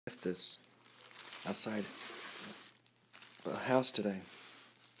left this outside the house today.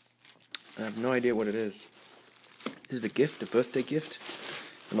 I have no idea what it is. Is it a gift, a birthday gift?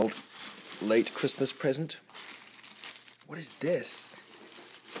 An old late Christmas present? What is this?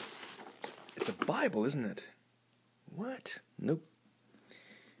 It's a Bible, isn't it? What? Nope.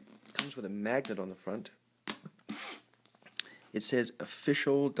 It comes with a magnet on the front. It says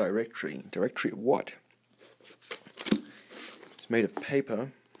official directory. Directory of what? It's made of paper.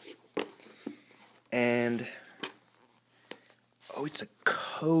 And oh, it's a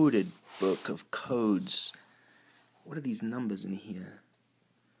coded book of codes. What are these numbers in here?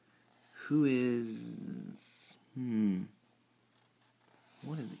 Who is...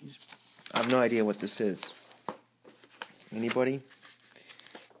 What are these? I have no idea what this is. Anybody?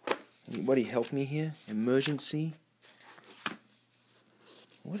 Anybody help me here? Emergency?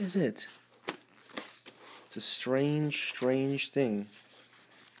 What is it? It's a strange thing.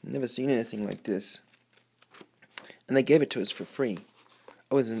 I've never seen anything like this. And they gave it to us for free.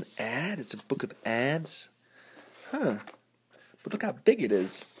 Oh, it's an ad? It's a book of ads? Huh. But look how big it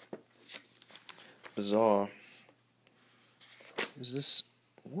is. Bizarre. Is this...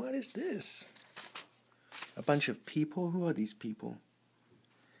 What is this? A bunch of people? Who are these people?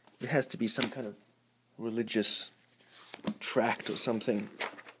 It has to be some kind of religious tract or something.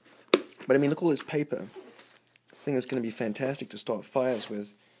 But I mean, look at all this paper. This thing is going to be fantastic to start fires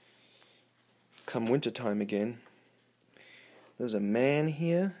with. Come wintertime again. There's a man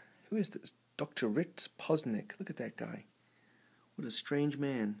here. Who is this? Dr. Rick Posnick. Look at that guy. What a strange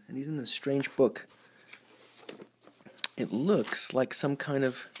man. And he's in this strange book. It looks like some kind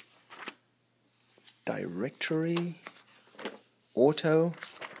of directory. Auto.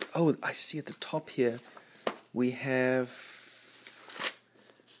 Oh, I see at the top here we have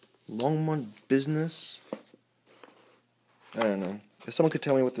Longmont Business. I don't know. If someone could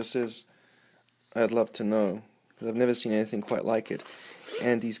tell me what this is, I'd love to know, because I've never seen anything quite like it.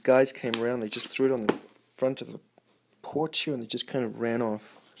 And these guys came around, they just threw it on the front of the porch here, and they just kind of ran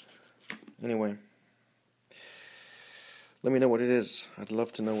off. Anyway, let me know what it is. I'd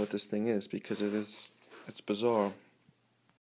love to know what this thing is, because it's bizarre.